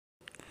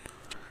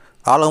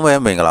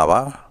အားလုံးပဲမင်္ဂလာပါ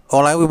အွ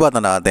န်လိုင်းဝိ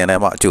ပဿနာသင်တ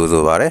န်းမှာကြို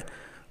ဆိုပါရစေ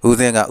ဦး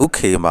စင်းကဥ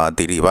ခေမာ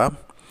တီရီပါ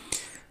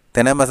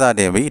သင်တန်းမ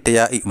စတင်မီ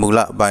တရားဤမူလ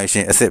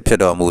ပိုင်ရှင်အ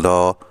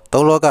စစ်ဖြစ်တော်မူသော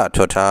သုံးလောက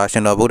ထွတ်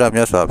ထားရှင်တော်ဗုဒ္ဓမြ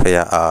တ်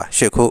စွာဘုရား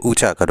အားရှ िख ိုးဥ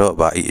ချ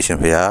ကြော့ပါ၏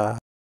အရှင်ဘုရား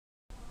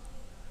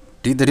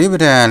ဒီတတိပ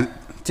ဋ္ဌာန်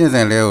ကျင့်စ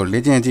ဉ်လေးကို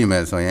လေ့ကျင့်ကြည့်မ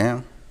ယ်ဆိုရင်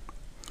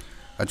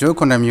အကျိုး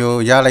9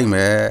မျိုးရလိမ့်မ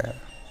ယ်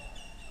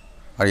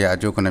အရိယာအ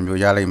ကျိုး9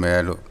မျိုးရလိမ့်မယ်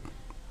လို့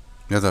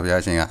မြတ်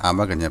စွာဘုရားရှင်ကအာမ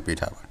ဂည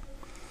ပေးထားပါ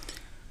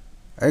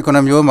တယ်အဲဒီ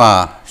9မျိုးမှာ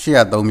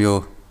803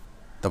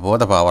မျိုးသ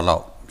ဘောတဘာဝလော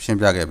က်ရှ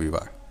င်းပြခဲ့ပြီးပါ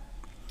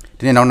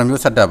ဒီနေ့နောက်2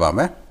မျိုးဆက်တက်ပါမ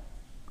ယ်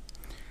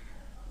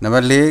နံပါ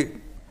တ်4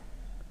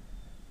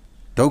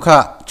ဒုက္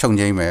ခချုပ်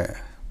ငြိမ်း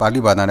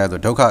မယ်ပါဠိဘာသာနဲ့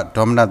ဆိုဒုက္ခ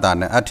ဒေါမနတ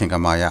နဲ့အထင်က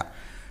မာ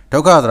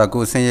ယဒုက္ခ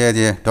ဆိုတာကိုယ်ဆင်းရဲခြ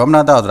င်းဒေါမန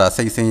တဆိုတာ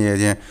စိတ်ဆင်းရဲ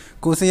ခြ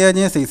င်းကိုယ်ဆင်းရဲခြ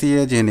င်းစိတ်ဆ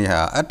င်းရဲခြင်း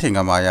တွေဟာအထင်က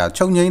မာ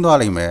ယချုပ်ငြိမ်းသွား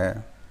လိမ့်မယ်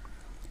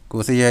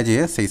ကိုယ်ဆ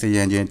င်းရဲခြင်းစိတ်ဆင်း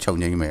ရဲခြင်းချုပ်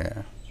ငြိမ်း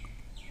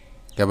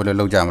မယ်ကြဘယ်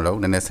လိုလုပ်ကြမလို့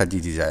နည်းနည်း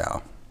ဆက်ကြည့်ကြရအော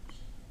င်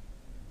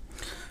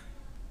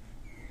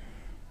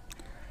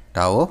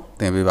ဒါ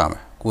ကိုသင်ပေးပါမယ်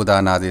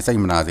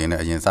ကိုယ်သာနာစေစိတ်မနာစေ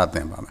နဲ့အရင်စ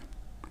သင်ပါမယ်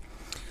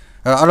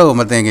အဲ့လို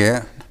မသင်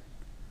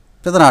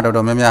ခင်ပြဿနာတော်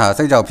တော်များများဟာ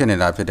စိတ်ကြော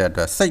င့်ဖြစ်နေတာဖြစ်တဲ့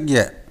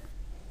အတွက်စိတ်ရဲ့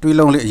တွေး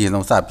လုံးလေးအ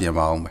ရင်ဆုံးစပြင်ပါ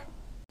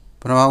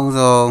အောင်ပဲပထမဦး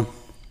ဆုံး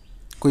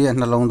ကိုယ့်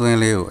ရဲ့နှလုံးသွင်း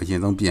လေးကိုအရင်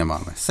ဆုံးပြင်ပါ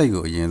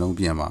မယ်စိတ်ကိုအရင်ဆုံး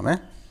ပြင်ပါ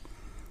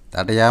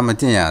မယ်ဒါတရားမ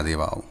ကျင့်ရ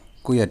သေးပါဘူး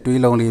ကိုယ့်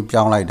ရဲ့တွေးလုံးလေး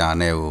ပြောင်းလိုက်တာ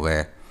နဲ့ကိုပဲ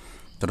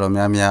တော်တော်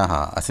များများ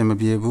ဟာအစင်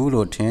မပြေ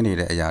ဘူးလို့ထင်နေ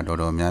တဲ့အရာတော်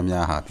တော်များ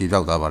များဟာ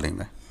ပြေပြောက်သွားပါလိမ့်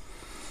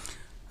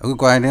မယ်အခု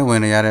quarantine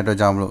ဝင်နေရတဲ့အတွက်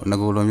ကြောင့်မလို့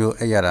ငကိုလိုမျိုး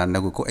အဲ့ရတာ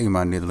ငကို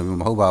ကိုအိမ်မှာနေတယ်လို့မျိုး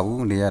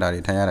မဟုတ်ပါဘူးနေ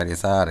ရတာတွေထိုင်ရတာ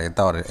တွေစားရတယ်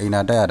တောက်ရ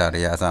တယ်အိမ်နာတက်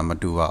ရတာတွေအစား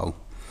မတူပါဘူး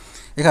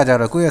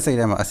အဲ့ခါကျတော့ကိုယ့်ရဲ့စိတ်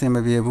ထဲမှာအစင်မ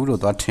ပြေဘူးလို့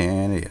သွား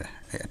ထင်နေတယ်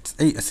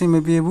အဲ့အစင်မ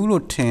ပြေဘူးလို့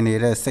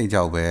ထင်နေတဲ့စိတ်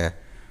ကြော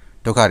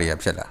င့်ပဲဒုက္ခတွေက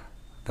ဖြစ်လာ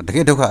တက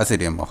ယ်ဒုက္ခအ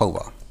စစ်တွေ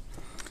မဟုတ်ပါဘူး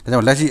ဒါကြော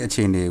င့်လက်ရှိအ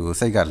ခြေအနေ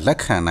ကိုစိတ်က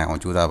လက်ခံနိုင်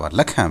အောင်ကြိုး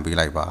စားပါလက်ခံ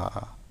ပေးလိုက်ပါ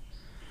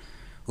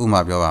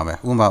ဥမာပြောပါမယ်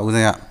ဥမာဦးစ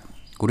င်းက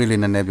ကိုရီး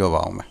လေးနည်းန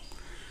ည်းပြောပါအောင်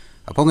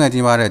မယ်အဖုံး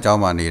ငယ်ကြီးမားတဲ့အကြော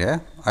င်းမှနေတယ်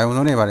အာ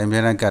ယုံဆုံးတွေပါလေ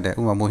အများနဲ့ကတ်တယ်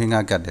ဥမာမိုဟင်း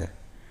ကတ်တယ်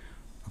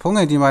အဖုံးင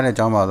ယ်ကြီးမားတဲ့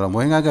အကြောင်းမှဆိုတော့မို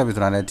ဟင်းကတ်ပြီ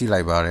ဆိုတာနဲ့ကြ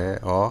ည့်လိုက်ပါ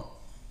တယ်ဟော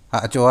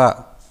အကျော်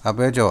ကအပဲ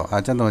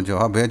ကျော်ကျန်တော်ကျော်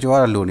ဘယ်ကျော်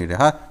ကတော့လိုနေ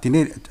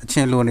တယ်ဟာဒီနေ့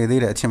အချင်းလိုနေသေး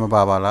တယ်အချင်းမ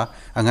ပါပါ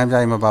လားအငန်း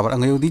ပြားကြီးမပါပါလား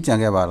ငရုတ်သီး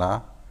ကြံခဲ့ပါ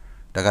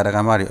လားတက္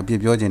ကမတွေအပြစ်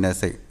ပြောခြင်းတဲ့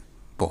စိတ်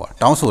ပေါ်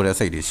တောင်းဆိုတဲ့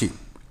စိတ်တွေရှိ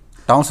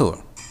တောင်း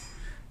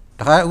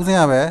ဆိုတခါဦးစင်း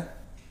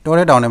ရပဲတော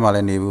ထဲတောင်ထဲမှာ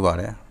လည်းနေ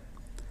ဘူးပါတယ်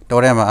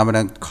တောထဲမှာ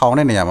အမှန်ခေါင်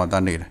တဲ့နေရာမှာ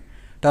တန်းနေ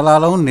တယ်တလာ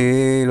လုံးနေ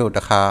လို့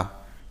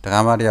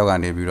တခါမတယောက်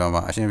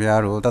ကနေပြီးတော့မှအရှင်ဘု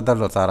ရားတို့တတ်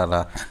လို့စားရ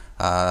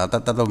လားတ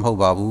တ်လို့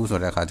မဟုတ်ပါဘူး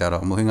ဆိုတဲ့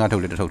အခါကျတော့မိုဟင်း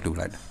ကားထုတ်လေးတစ်ထုတ်လှူ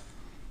လိုက်တယ်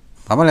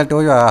ဘာမှလည်း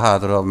တိုး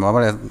ရွာဟာဆိုတော့ဘာမှ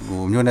လည်း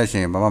ဟိုမျိုး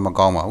နဲ့ရှင်ဘာမှမ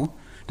ကောင်းပါ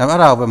ဘူးဒါပေမဲ့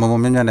အဲ့ဒါကိုပဲ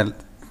မုံမြတ်နဲ့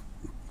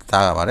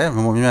စားရပါ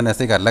တယ်မုံမြတ်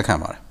နဲ့စိတ်က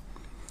လက်ခံပါတယ်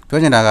ပြော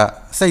ချင်တာ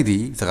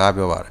ကစိတ်ဒီစ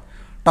ကားပြောပါတယ်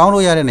တောင်း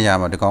လို့ရတဲ့နေရာ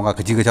မှာဒီကောင်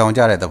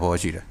ကကြီးကြောင်ကြတဲ့သဘော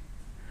ရှိတယ်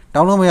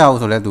တောင်းလို့မရ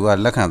ဘူးဆိုလဲသူ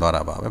ကလက်ခံသွားတာ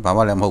ပါပဲဘာမှ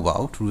လည်း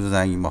မဟုတ်ပါဘူးထူးဆ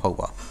န်းကြီးမဟုတ်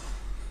ပါ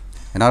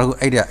ဘူးနောက်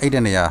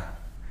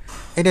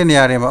တစ်ခုအဲ့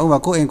တဲ့နေရာတွေမှာဥ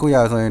ပမာကိုယ်အိမ်ကိုရ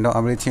ဆိုရင်တော့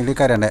အမေရိချင်း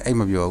လေးကြိုက်တဲ့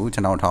နဲ့အိတ်မပြော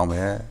ဘူးခြံအောင်ထော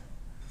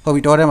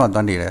င်းပဲဟုတ်ပြီတောထဲမှာတွ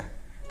န်းနေတယ်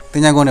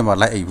တင်ချန်ကုန်းထဲ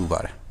မှာလိုက်အိပ်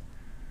ဘူးပါတယ်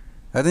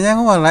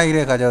တင်ချန်ကုန်းမှာလိုက်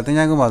တဲ့အခါကျတော့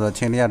တင်ချန်ကုန်းမှာဆို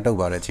ချင်းလေး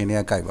ကတုတ်ပါတယ်ချင်းလေး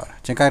ကကြိုက်ပါတယ်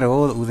ချ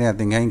င်းကြိုက်တော့ဦးစင်းက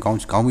တင်ငန်းကော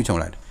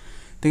င်းပြီးခြုံလိုက်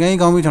တယ်တင်ငန်း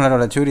ကောင်းပြီးခြုံ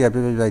လိုက်တော့လည်းချွေးတွေကပြ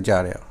ပြပြကြ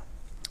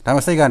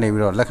တယ်ဒါမှစိတ်ကနေ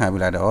ပြီးတော့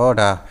လက်ခံပြီးလိုက်တော့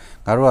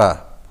ဩဒါငါတို့က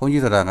ဘု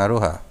န်းကြီးဆိုတာငါတို့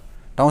ဟာ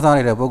တောင်း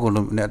စားနေတဲ့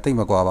ပုံကုနဲ့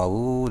အသိမ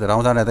ကွာပါဘူး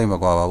တောင်းစားတဲ့အသိမ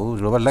ကွာပါဘူး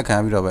ဒီလိုပဲလက်ခံ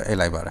ပြီးတော့ပဲအိတ်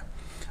လိုက်ပါတယ်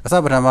အစ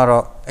ပထ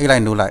မတော့အိတ်လို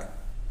က်နိုး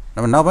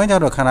လိုက်နောက်ပိုင်းကျ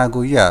တော့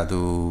ခန္ဓာကိုယ်ကြီး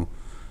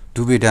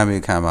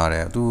ကသူဒူပေတံပေခံပါတ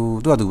ယ်သူ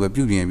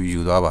ကသူပဲပြုပြင်ပြီးယူ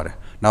သွားပါ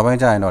တယ်နောက်ပိုင်း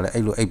ကျ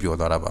ရင်တော့လေအဲ့လိုအိတ်ပျော်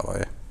သွားတာပါပဲ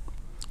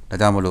ဒါ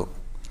ကြောင့်မလို့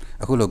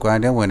အခုလို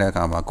quarantine ဝင်တဲ့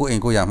အခါမှာကိုယ့်အိ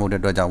မ်ကိုရမှုတဲ့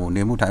အတွက်ကြောင့်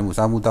နေမှုထိုင်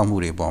မှုစားမှုတောက်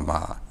မှုတွေပေါ်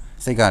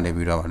မှာစိတ်ကနေ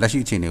ပြီးတော့လက်ရှိ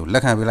အခြေအနေကို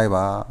လက်ခံပေး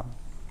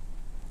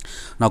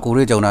လိုက်ပါနောက်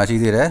ကိုရီးကြုံတာ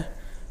ရှိသေး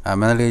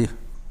တယ်မန္တလေး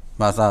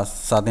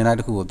မှာစာသင်တိုင်း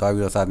တစ်ခုကိုတွား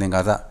ပြီးတော့စာ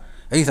သင်ခါစ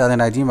အဲ့ဒီစာသင်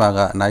တိုင်းကြီးမှာက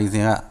အနာကြီးစ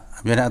င်ကအ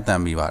မြဲတမ်းအ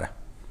တန်မိပါတယ်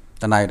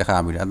တနားရီ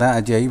တစ်ခါမိတယ်အတန်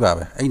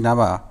အကျယ်ကြီးပါပဲအဲ့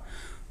နားမှာ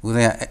ဦး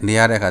စင်း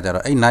ကနေရ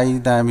တဲ့ခါကျတော့အဲ့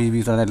နိုင်တန်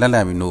ပြီးဆိုတော့လက်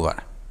လန့်ပြီးနိုးပါ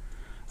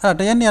တယ်အဲ့ဒါ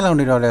တရက်နှစ်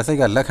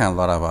လောက်နေတော့လေစိတ်က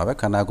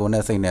လက်ခံသွားတာပါပဲခန္ဓာ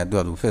ကိုယ်နဲ့စိတ်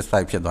နဲ့သူ fixed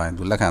fight ဖြစ်သွား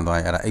ရင်သူလက်ခံသွား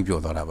ရင်အဲ့ဒါအိပ်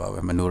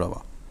ပျော်သွားတာပါပဲမနိုးတော့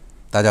ပါ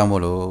ဒါကြော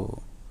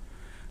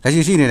င့်မို့လို့လက်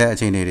ရှိနေတဲ့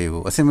အခြေအနေတွေ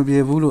ကိုအဆင်မ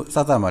ပြေဘူးလို့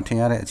စသမှာထင်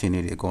ရတဲ့အခြေ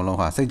အနေတွေ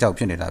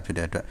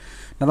အကုန်လုံးဟာစိတ်ကြောက်ဖြစ်နေတာဖြစ်တဲ့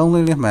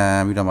အတွက်နှလုံးသွင်း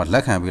လေးမှန်ပြီးတော့မှလ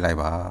က်ခံပေးလိုက်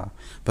ပါ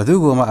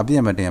ဘယ်သူကမှ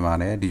အပြစ်မ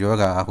တင်ပါနဲ့ဒီ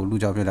ယောဂ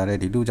ဟိုလူကြောက်ဖြစ်လာတဲ့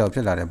ဒီလူကြောက်ဖြ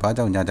စ်လာ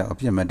တဲ့ဘာကြောင့်ညာကြောင့်အ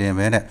ပြစ်မတင်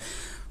ပဲ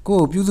နဲ့ကို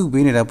ယ်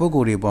ပြုစုပေးနေတဲ့ပုံ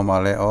ကိုယ်တွေပေါ်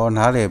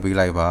မှာလဲနားလေ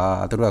ပေးလိုက်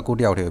ပါသူတို့ကကိုယ်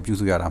တယောက်တည်း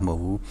ပြုစုရတာ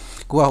မဟုတ်ဘူး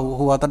ကိုက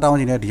ဟိုကတတ်တော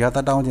င်းခြင်းနဲ့ဒီက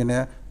တတ်တောင်းခြင်း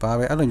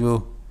နဲ့ဘာပဲအဲ့လိုမျိုး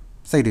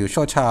စိတ်တွေကို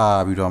short ချ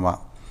ပြီးတော့မှ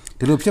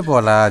ဒီ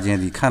လိုဖြစ်ပေါ်လာခြင်း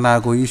ဒီ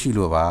ခန္ဓာကိုယ်ကြီး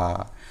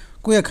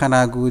ရှိလို့ပါကိုယ့်ရဲ့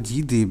ခန္ဓာကိုယ်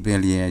ကြီးဒီ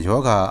ပင်လျင်ယော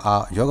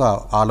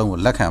ဂအားလုံး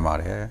ကိုလက်ခံပါ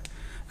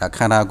တယ်ဒါခ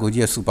န္ဓာ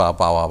ကိုယ်ကြီးရဲ့ super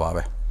power ပါ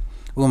ပဲ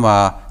ဥပမာ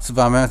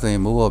Superman ဆိုရ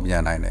င်မိုးပေါ်ပြ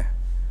န်နိုင်တယ်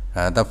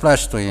The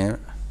Flash ဆိုရင်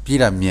ပြေး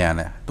တာမြန်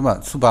တယ်သူက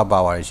super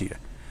power ရှိတယ်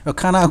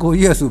ခန္ဓာကိုယ်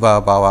ကြီးရဲ့ super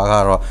power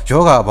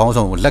ကတော့ယောဂအပေါင်း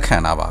စုံကို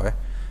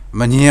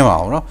လက်ခံတာပါပဲမငင်းပါ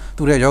ဘူးเนา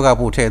ะသူတဲ့ယောဂ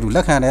ပို့ထဲသူ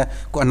လက်ခံတယ်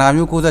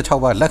အနာမျိုး66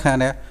ပါ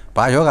လက်ခံတယ်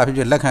ဘာယောဂဖြစ်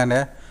ဖြစ်လက်ခံတ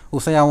ယ်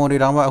ဟိုဆရာဝန်တွေ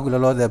တောင်မှအခု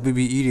လောလောဆယ်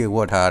PPE တွေဝ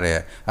တ်ထားတယ်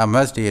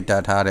mask တွေတ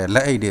ပ်ထားတယ်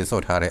လက်အိတ်တွေစွပ်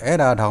ထားတယ်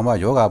အဲ့ဒါတောင်မှ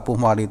ယောဂ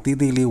ပုံမှားလေး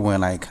တီးတီးလေးဝင်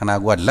လိုက်ခန္ဓာ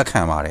ကိုယ်က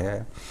လက်ခံပါတယ်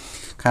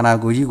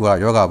ခန္ဓာကိုယ်ကြီး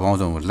ကယောဂပေါ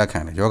င်းစုံကိုလက်ခံ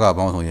တယ်ယော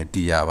ဂပေါင်းစုံ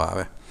ရဲ့တီး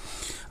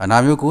ရပါပဲအနာ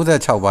မျိုး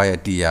96ပါးရဲ့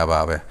တီးရပါ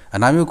ပဲ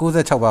အနာမျိုး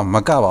96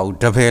ပါးမကပါဘူး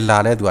တပယ်လာ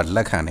တဲ့သူက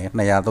လက်ခံတယ်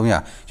200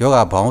 300ယောဂ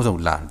ပေါင်း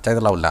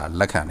စုံလာကြိုက်တဲ့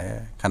လောက်လာလက်ခံ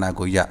တယ်ခန္ဓာ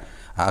ကိုယ်ကြီးက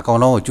အကောင်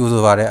လုံး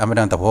ကိုကျူးဆိုပါတယ်အမတ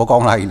န်သဘော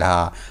ကောင်း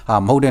လိုက်လားဟာ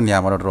မဟုတ်တဲ့နေ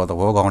ရာမှာတော့တော်တော်သ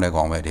ဘောကောင်းတဲ့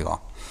ကောင်ပဲဒီကောင်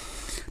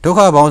ဒုက္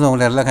ခပေါင်းစုံ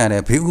လည်းလက်ခံတ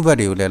ယ်ဘေးဥ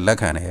ပတ်တွေကိုလည်းလက်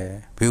ခံ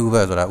တယ်ဘေးဥပ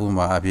တ်ဆိုတာဥ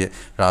ပမာအဖြစ်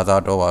ရာ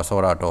ဇာတော်ပါ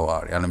ဆောရတော်ပါ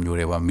အဲ့လို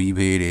မျိုးတွေပါ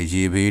မီးဘေး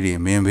တွေရေဘေး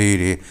တွေမင်းဘေး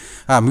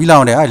တွေမီး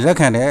လောင်တယ်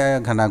လက်ခံတယ်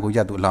ခန္ဓာကိုယ်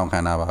ကြီးကသူလောင်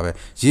ခံတာပါပဲ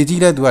ရေကြီး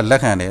တဲ့သူက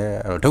လက်ခံတယ်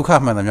အဲ့တော့ဒုက္ခ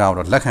မှန်သမျှ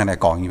တော့လက်ခံတဲ့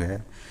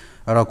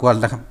ကောင်ကြီးပဲအဲ့တော့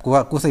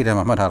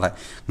ကိုယ်စိတ်ထဲမှာမှတ်ထားလိုက်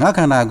ငါ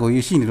ခန္ဓာကိုယ်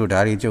ကြီး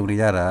ရှိနေလို့ဒါတွေကြုံနေ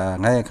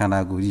ရတာငါရဲ့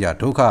ခန္ဓာကိုယ်ကြီး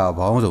ကဒုက္ခ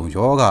ပေါင်း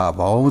စုံယော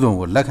ဂပေါင်းစုံ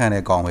ကိုလက်ခံ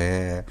တဲ့ကောင်ပဲ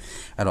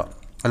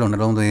အဲ့တော့အဲ့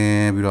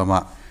လိုနှလုံးသွင်းပြီးတော့မှ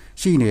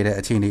ရှိနေတဲ့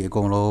အခြေအနေအ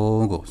ကုန်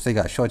လုံးကိုစိတ်က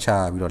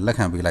ရှော့ချပြီးတော့လက်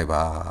ခံပေးလိုက်ပါ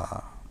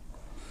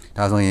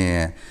ဒါဆိုရ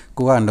င်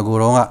ကိုကငကို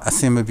တော့ကအ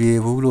စင်မ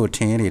ပြေဘူးလို့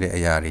ထင်နေတဲ့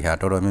အရာတွေဟာ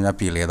တော်တော်များများ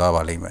ပြည်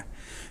လည်သွားပါလိမ့်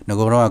မယ်င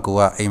ကိုတော့ကို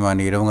ကအိမ်မှာ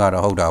နေတော့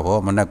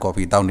ကတော့ဟုတ်တာပေါ့မ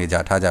နက်ကော်ဖီတောက်နေကြ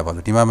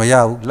ထားကြပါလို့ဒီမှာမရ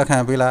ဘူးလက်ခံ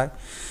ပေးလိုက်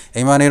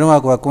အိမ်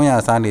မှာနေတော့ကိုကကွန်း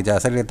ရစားနေကြ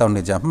ဆက်လက်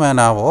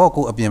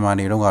တောက်နေကြမှန်တာပေါ့ကိုအပြင်မှာ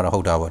နေတော့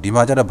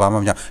ကတော့ဟုတ်တာပေါ့ဒီမှာကျတော့ဘာမှ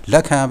မပြောလ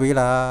က်ခံ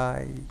ပေးလို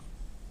က်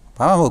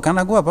ဘာမှမဟုတ်ခန္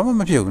ဓာကိုယ်ကဘာမှ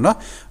မဖြစ်ဘူးเนาะ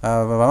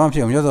ဘာမှ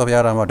မဖြစ်ဘူးမျိုးစောဘု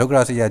ရားတော်မှာဒုက္ခရ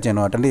စီရကျင့်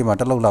တော့တနေ့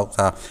မှာတစ်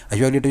လောက်စား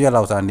အရွယ်လေးတစ်ရက်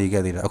လောက်စားနေ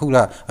ခဲ့သေးတယ်အခု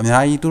ကအ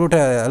များကြီးသူတို့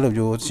တက်အဲ့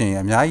လိုမျိုးရှင်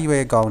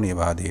အများကြီးပဲကော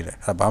င်းနေပါသေး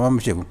တယ်အဲ့ဘာမှ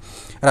မဖြစ်ဘူး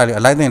အဲ့ဒါလေး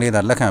အလိုက်သိ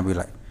လေးသာလက်ခံ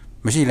ပေးလိုက်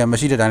မရှိ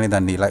တဲ့တိုင်းလေးသာ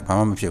နေ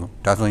လိုက်ဘာမှမဖြစ်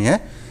ဘူးဒါဆို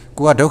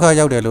ရင်ကိုကဒုက္ခ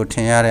ရောက်တယ်လို့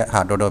ထင်ရ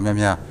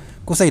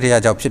တဲ့ဟာတော်တော်များများကိုယ်စိတ်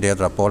တရားကြောင့်ဖြစ်တယ်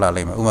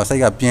ဆိုတာပေါ်လာလိမ့်မယ်ဥ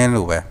ပမာစိတ်ကပြ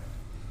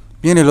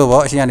င်းလို့ပဲပြင်းနေလို့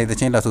ပေါ့အရှင်ကနေ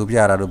တချင်း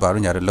လက်ဆူပြရတာလို့ဘာ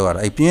လို့ညာလို့လောက်ရတာ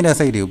အဲ့ပြင်း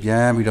တဲ့စိတ်တွေ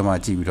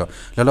ကိုပြန်ပြီးတော့မှကြည့်ပြီးတော့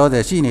လောလော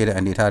ဆယ်ရှိနေ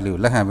တဲ့အနေအထားလေးကို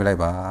လက်ခံပေး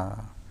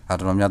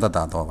လိုက်ပါတော်တော်များသက်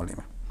သာတော့ပါလိ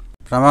မ့်မယ်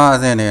ပထမအ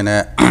ဆင့်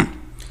အနေနဲ့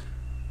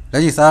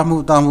လက်ရှိ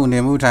စားမှုတောက်မှုနေ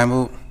မှုထိုင်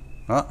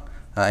မှုเนา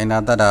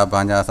ะအိနာတတ္တာ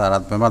ဘာညာစာ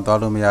ရဘယ်မှသွား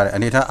လို့မရတဲ့အ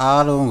နေအထား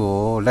အားလုံးကို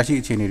လက်ရှိ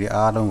အခြေအနေတွေ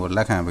အားလုံးကို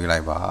လက်ခံပေး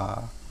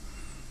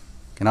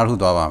လိုက်ပါနောက်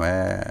တစ်ခုသွားပါမယ်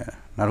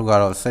နောက်တစ်ခု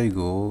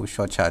ကတော့စိတ်ကို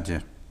short ချခြ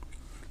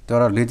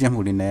င်းတော်တော့လေ့ကျင့်မှု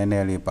တွေနည်းန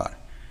ည်းလေးပါ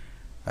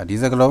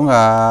တယ်ဒီစကလုံးက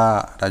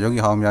ဒါ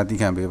ယောဂီဟော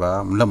င်းများသိခံပေးပါ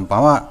ဘာ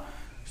မှ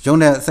ရုံး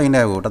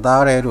တဲ့စိတ်နဲ့ကိုတ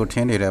သားတည်းလို့ထ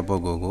င်နေတဲ့ပုံ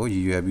ကိုရ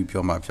ည်ရွယ်ပြီးပြော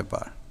မှဖြစ်ပါ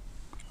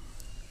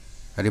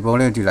တယ်ဒီပုံ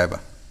လေးကြည့်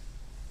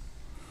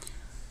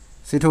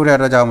လိုက်ပါစိတ်ထိုးတဲ့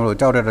အတွက်ကြောင့်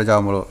မလို့ကြောက်တဲ့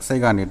အတွက်ကြောင့်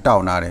မလို့စိတ်ကနေ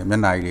တောက်နာတယ်မျက်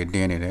နှာကြီးတွေ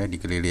တင်းနေ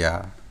တယ်ဒီကလေးလေး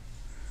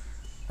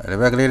ဒီ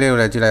ဘက်ကလေးလေး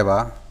ကိုလည်းကြည့်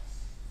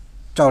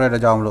လိုက်ပါကြောက်တဲ့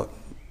အတွက်ကြောင့်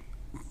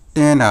မလို့တ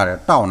င်းနာတယ်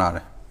တောက်နာတ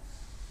ယ်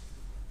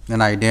မျက်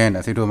နှာကြီးတ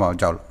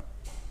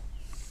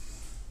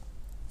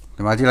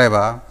င်းနေစိတ်ထိုးမှကြောက်လို့ဒီမှာကြည့်လိုက်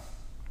ပါ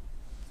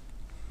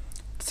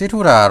စိတ်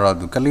ထိုးတာ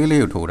ကတော့သူကလေးလေး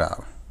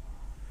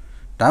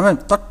ကိုထိုးတာဒါပေမဲ့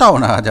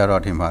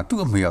တောက်နာကြတော့ဒီမှာ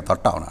သူ့အမေ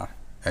ရောတောက်နာ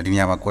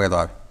တယ်ဒီနေရာမှာ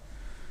ကွဲသွားပြီ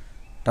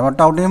ဒါမှ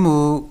တောက်တင်းမှု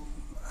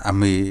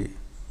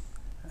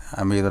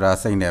အမေဆိုတာ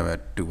စိတ်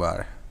နဲ့ပဲတူပါတ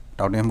ယ်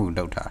တောက်တင်းမှု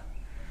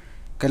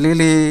လောက်တာက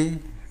လေးလေး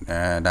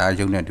ဒါ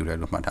ရုပ်နဲ့တူတယ်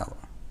လို့မှတ်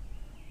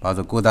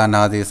ထားပါဘာလို့ကိုယ်သာ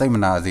နာစေစိတ်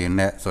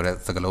မနာစေနဲ့ဆိုတဲ့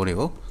စကားလုံး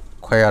တွေကို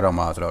ခွဲရတော့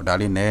မှာဆိုတော့ဒါ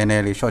လေးနည်းန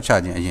ည်းလေး short ချ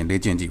ခြင်းအရင်လေ့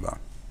ကျင့်ကြည့်ပါ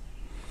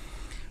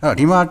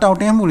အဲ့တော့ဒီမှာ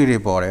တောက်တင်းမှုလေးတွေ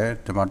ပေါ်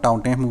တယ်ဒီမှာ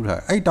တောက်တင်းမှု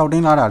ထားအဲ့တောက်တ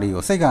င်းလာတာလေး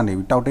ကိုစိတ်ကနေ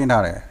ပြီးတောက်တ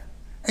င်းထား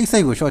တယ်အဲ့စိ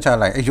တ်ကို short ချ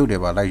လိုက်အဲ့ရုပ်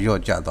တွေပါလိုက်ရော့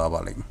ကျသွားပါ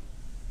လိမ့်မယ်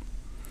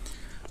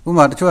ဥပ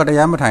မာတချို့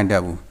ကတရားမထိုင်တ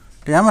တ်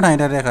ဘူးတရားမ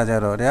ထိုင်တတ်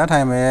တဲ့ခါကျတော့တရားထို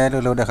င်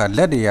မယ်လို့လုပ်တဲ့ခါ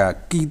လက်တွေ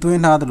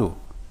ကကီသွင်းထားသ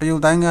လိုတရုတ်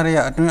တိုင်းကားတွေ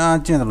ကအတွင်းအား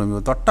ကျင့်သ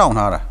လိုမျိုးတော့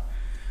တောက်ထားတာ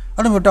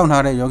အဲ့လိုမျိုးတောက်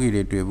ထားတဲ့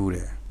ယောဂီတွေတွေ့ဘူးတ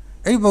ယ်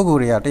အဲ့ဒီပုဂ္ဂိုလ်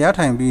တွေကတရား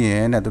ထိုင်ပြီးရ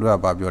င်တဲ့သူတို့က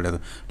ဘာပြောလဲ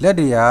ဆိုလက်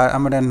တွေက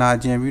အမ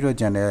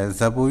တန်နာကျင်ပြီးတော့ကြံ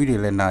တယ်ဇက်ပိုးကြီး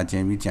တွေလ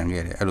ည်းနာကျင်ပြီးကြံ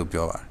ခဲ့တယ်အဲ့လို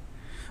ပြောပါ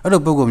တယ်အဲ့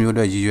လိုပုဂ္ဂိုလ်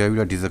မျိုးတွေ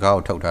ရည်ရွယ်ပြီးတော့ဒီစ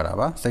ကားကိုထုတ်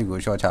ထားတာပါစိတ်ကို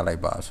လျှော့ချ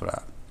လိုက်ပါဆိုတာ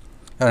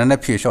အဲ့ဒါနဲ့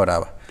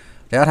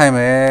ဖြေလျှော့တာပါတရားထိုင်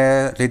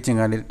မယ်လေ့ကျ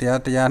င့်ခန်းလေး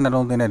တရားနှ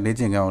လုံးသွင်းတဲ့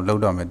လေ့ကျင့်ခန်း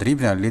ကိုလုပ်တော့မယ်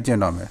သတိပြန်လေ့ကျ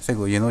င့်တော့မယ်စိတ်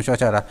ကိုရင်ဆုံးလျှော့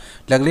ချတာ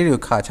လက်ကလေးတွေ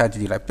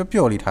ကိုခါချကြည့်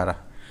လိုက်ပျော့လေးထားတာ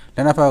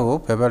လက်နှစ်ဖက်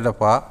ကိုဘယ်ဘက်လက်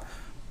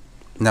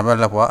ဖွာည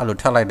ဘက်လက်ဖွာအဲ့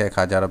လိုထပ်လိုက်တဲ့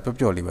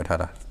အခါကျတော့ပျော့လေးပဲထား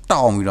တာ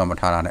တောင်းပြီးတော့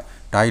မထားတာ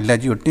နဲ့ဒါကြီးလက်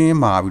ကြီးကိုတ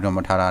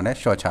င်းမာပြီးတော့မထားတာနဲ့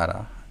လျှော့ချတာ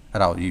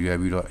အဲ့ဒါကို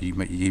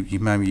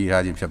ရည်ရွယ်ပြီးတော့ရီမှန်းပြီး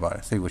ထားခြင်းဖြစ်ပါ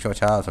တယ်စိတ်ကိုလျှော့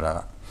ချဆိုတာက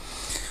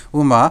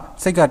ဥပမာ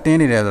စိတ်ကတ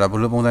င်းနေတယ်ဆိုတာဘယ်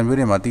လိုပုံစံ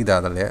မျိုးတွေ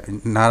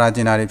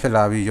မှာသိတာလဲနာရာကျင်တာတွေဖြစ်လာ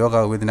ပြီးယောဂ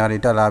ဝေဒနာတွေ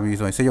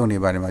တက်လာပြီးဆိုရင်စိတ်ယုံနေ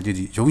ပါတယ်မှာကြ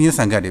ည့်ရုံရင်း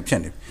ဆန်ကတ်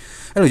တွေဖြစ်နေပြီ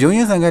အဲ့လိုရုံရ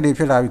င်းဆန်ကတ်တွေ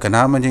ဖြစ်လာပြီး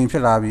ခနာမ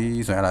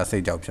ငြိမ်ဖြစ်လာပြီးဆိုရင်အဲ့ဒါစိ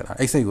တ်ကြောက်ဖြစ်လာ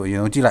အဲ့စိတ်ကိုအရင်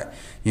ဆုံးကြည့်လိုက်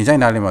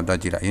ရင်ကြိုက်နားလေးမှာတွက်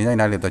ကြည့်လိုက်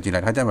ရင်ကြိုက်နားလေးတွက်ကြည့်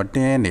လိုက်ခါကျမှတ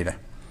င်းနေတယ်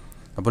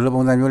ဘယ်လို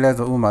ပုံစံမျိုးလဲ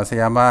ဆိုဥပမာဆ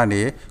ရာမက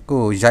နေ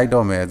ကိုယ်ရိုက်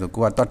တော့မယ်ဆို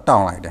ကိုကတွက်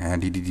တောင်းလိုက်တယ်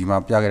ဒီ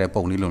မှာပြခဲ့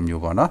တဲ့ပုံလေးလို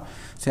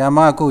မျိုးပေါ့နော်ဆရာ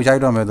မကိုယ်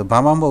ရိုက်တော့မယ်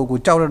ဆိုဘာမှမဟုတ်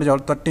ကိုကြောက်တဲ့ကြောက်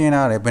တွက်တင်း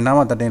လာတယ်ဘယ်နာ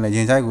မှတွက်တင်းလဲ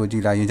ရင်ကြိုက်ကိုကြ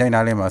ည့်လိုက်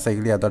ရင်ကြိုက်နားလေးမှာစိတ်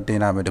ကလေးကတွက်တ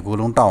င်းလာမယ်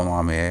တကူလုံးတော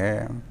င်းသွားမယ်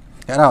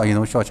အဲ့ဒါကိုအရင်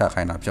ဆုံး short ချ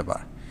ခိုင်းတာဖြစ်ပါ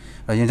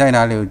တယ်ရင်ကြိုက်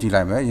နားလေးကိုကြည့်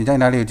လိုက်မယ်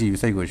ရင်ကြိုက်နားလေးကိုကြ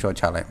ည့်ပြီးစိတ်ကို short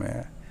ချလိုက်မယ်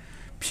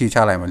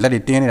ဖြေချလိုက်မယ်လက်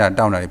တွေတ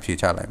င်းနေတာတောင်းတာတွေ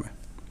ဖြေချလိုက်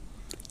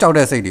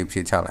မယ်ကြောက်တဲ့စိတ်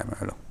တွေဖြေချလိုက်မ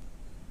ယ်လို့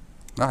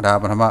နော်ဒါ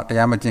ပထ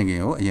မတရားမကျင့်ခင်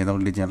ကိုအ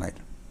ရင်ဆုံးလေ့ကျင့်လိုက်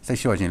စိတ်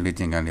လျှော့ခြင်းလေ့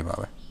ကျင့်ခန်းလေးပါ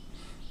ပဲ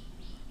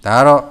ဒါ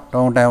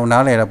ကတော့တုံ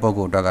တိုင်နားလေတဲ့ပုံ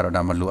ကိုအတွက်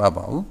ကတော့ဒါမလိုအပ်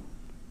ပါ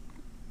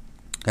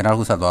ဘူးကျွန်တော်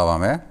ခု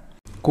ဆက်သွားပါမယ်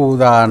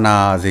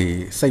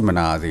ကိုယ်သာနာစီစိတ်မ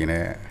နာစီ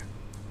နဲ့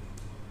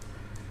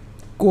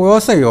ကိုရော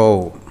စိတ်ရော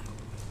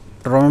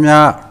တော်တော်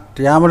များတ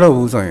ရားမလုပ်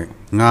ဘူးဆိုရင်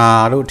ငါ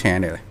လို့ထင်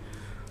တယ်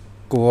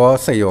ကိုရော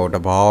စိတ်ရောတ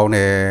ပေါင်း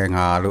နဲ့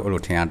ငါလို့အဲ့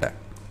လိုထင်ရတယ်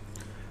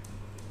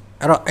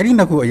အဲ့တော့အဲ့ဒီ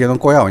နှစ်ခုအရင်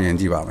ဆုံးကိုရအောင်ယဉ်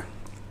ကြည့်ပါမယ်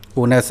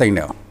ကိုနဲ့စိတ်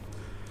နဲ့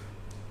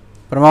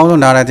ပထမ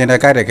ဆုံးနာရကျင်တဲ့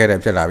ကြိုက်တယ်ခဲတယ်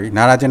ဖြစ်လာပြီ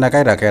နာရကျင်တဲ့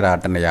ကြိုက်တာခဲတာ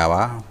တနေရာ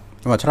ပါ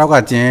ဒီမှာ6က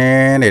ကျ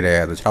င်းနေတယ်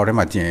ဆို6ထဲ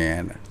မှာကျ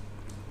င်းတ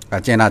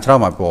ယ်ကျင်းတာ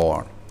6မှာ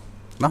ပေါ်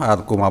နော်အဲ့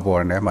ဒါကိုမှပေါ်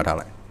တယ်နဲ့မှတ်ထား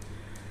လိုက်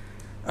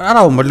အဲ့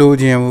ဒါကိုမလို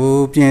ချင်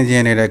ဘူးပြင်းကျ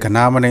င်နေတယ်ခဏ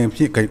မနေ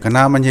ဖြစ်ခဏ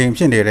မငြိမ်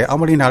ဖြစ်နေတယ်အော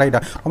က်မလီနာလိုက်တာ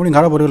အောက်မလီငါ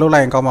တော့ဘယ်လိုလုပ်လို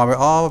က်ရင်ကောင်းမှာပဲ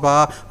အော်ဘာ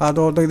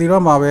တော့တည်တည်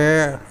တော့မှာပဲ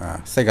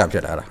စိတ်ကဖြ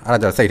စ်လာတာအဲ့ဒါ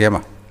ကြောင့်စိတ်ထဲ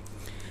မှာ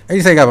အဲ့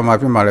ဒီစိတ်ကဘာမှ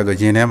ဖြစ်မှာလဲဆို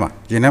ရင်ထဲမှာ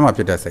ဖြ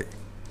စ်တဲ့စိတ်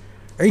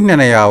အဲ့ဒီနှစ်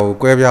နေရာကို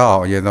ကွဲပြားအော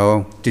င်အရင်ဆုံး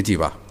ကြည့်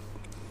ပါ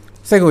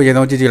စိတ်ကိုအရင်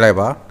ဆုံးကြည့်လိုက်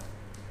ပါ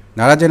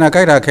နာရကျင်တာ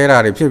ကြိုက်တာခဲတာ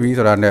တွေဖြစ်ပြီး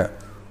ဆိုတာနဲ့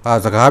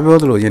စကားပြော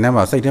သလိုရင်ထဲ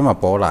မှာစိတ်ထဲမှာ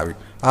ပေါ်လာပြီ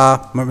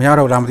မရ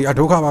တော့လားမသိ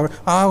ဒုက္ခပါပဲ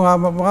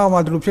ငါ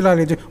သူတို့ဖြစ်လာ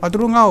လေသူ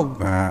တို့ငါ့ကို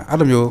အဲ့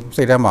လိုမျိုး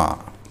စိတ်ထဲမှာ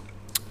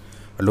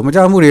လူမ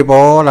ကြောက်မှုတွေ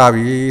ပေါ်လာ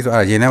ပြီဆို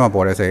အဲ့ရင်ထဲမှာ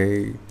ပေါ်တဲ့စိတ်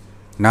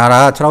နာတာ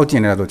6ကျ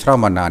င်နေတာဆို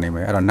6မှာနာနေမ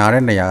ယ်အဲ့တော့နာ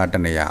တဲ့နေရာကတ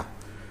နေရာ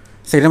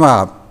စိတ်ထဲမှာ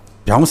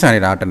ဗျောင်းဆန်နေ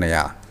တာတနေ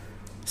ရာ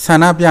ဆန္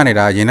ဒပြနေ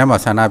တာရင်ထဲမှာ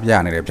ဆန္ဒပြ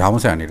နေတယ်ဗျော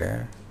င်းဆန်နေတယ်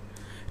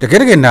တက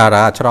ယ်နာ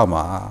တာ6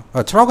မှာ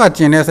6က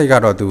ကျင်တဲ့စိတ်က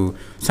တော့ तू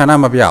ဆန္ဒ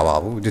မပြပါ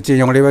ဘူးကျင်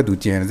ရုံလေးပဲ तू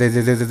ကျင်စိ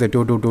တ်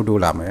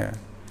တိုးလာမယ်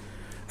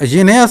အရ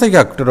င်ထဲကစိတ်က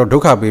တော်တော်ဒု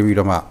က္ခပေးပြီး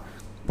တော့မှ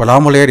ဘလော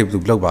င်းမလဲတွေ तू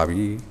လှုပ်ပါ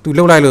ပြီ तू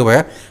လှုပ်လိုက်လို့ပဲ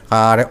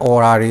တဲ့အော်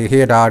ရာတွေ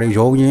ဟေးတာတွေ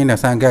ရုံရင်းနဲ့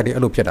ဆန်ကက်တွေ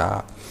အဲ့လိုဖြစ်တာ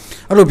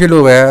အဲ့လိုဖြစ်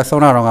လို့ပဲဆော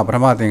င်းနာတော်ကပထ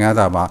မသင်ခန်း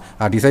စာမှာ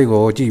ဒီစိတ်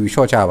ကိုကြည့်ပြီး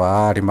ရှော့ချပါ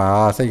ဒီမှာ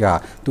စိတ်က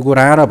तू ကိုယ်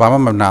တိုင်ကတော့ဘာမှ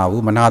မနာ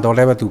ဘူးမနာတော့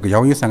လဲပဲ तू ရော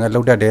င်ရင်းဆန်ကက်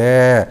လှုပ်တတ်တ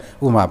ယ်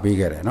ဥပမာပေး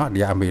ခဲ့တယ်နော်ဒီ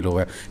အမေလို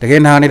ပဲတက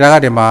ယ်နာနေတာက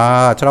ဒီမှာ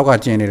6က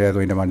ကျင်နေတယ်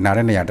ဆိုရင်ဒီမှာနာ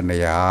တဲ့နေရာတနေ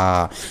ရာ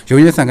ရုံ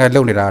ရင်းဆန်ကက်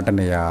လှုပ်နေတာတ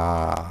နေရာ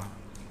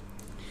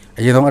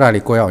အရင်ဆုံးအဲ့ဒါ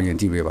လေးကိုယ်အောင်ရင်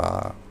ကြည့်ပေးပါ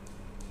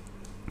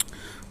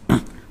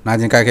နာ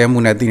ကျင်ကြိုက်ခဲမှု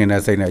နဲ့သိနေ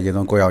တဲ့စိတ်နဲ့အရင်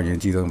ဆုံးကိုယ်အောင်ရင်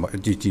ကြည့်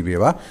ပေး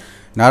ပါ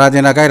နာလာကျ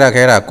င်တာကြိုက်တာ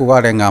ခဲတာကိုက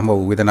လည်းငါမဟုတ်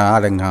ဘူးဝေဒနာက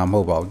လည်းငါမဟု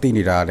တ်ပါဘူးသိ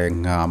နေတာကလည်း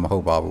ငါမဟု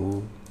တ်ပါဘူး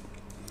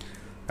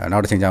နော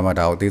က်တစ်ချိန်ကျမှ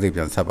ဒါကိုသိသိပြ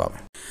န်ဆက်ပါမ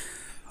ယ်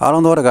အား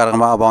လုံးသောတရားဓ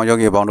မ္မအပေါင်းယော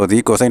ဂီအပေါင်းတို့သ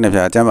ည်ကိုယ်စိတ်နှပြ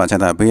အကျမ်းပါချ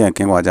မ်းသာဘေးရန်က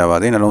င်းကွာကြပါ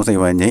စေနှလုံးစိတ်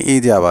ဝဲငြိမ်း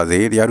အေးကြပါစေ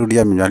တရားထုတ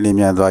ရားမြတ်လင်း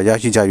မြန်စွာရ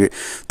ရှိကြ၍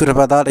သူတစ်ဖ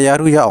က်သားတရား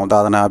ထုရအောင်သာ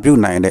သနာပြု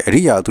နိုင်တဲ့အ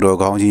ရိယာသူတော်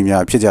ကောင်းကြီး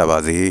များဖြစ်ကြပါ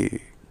စေ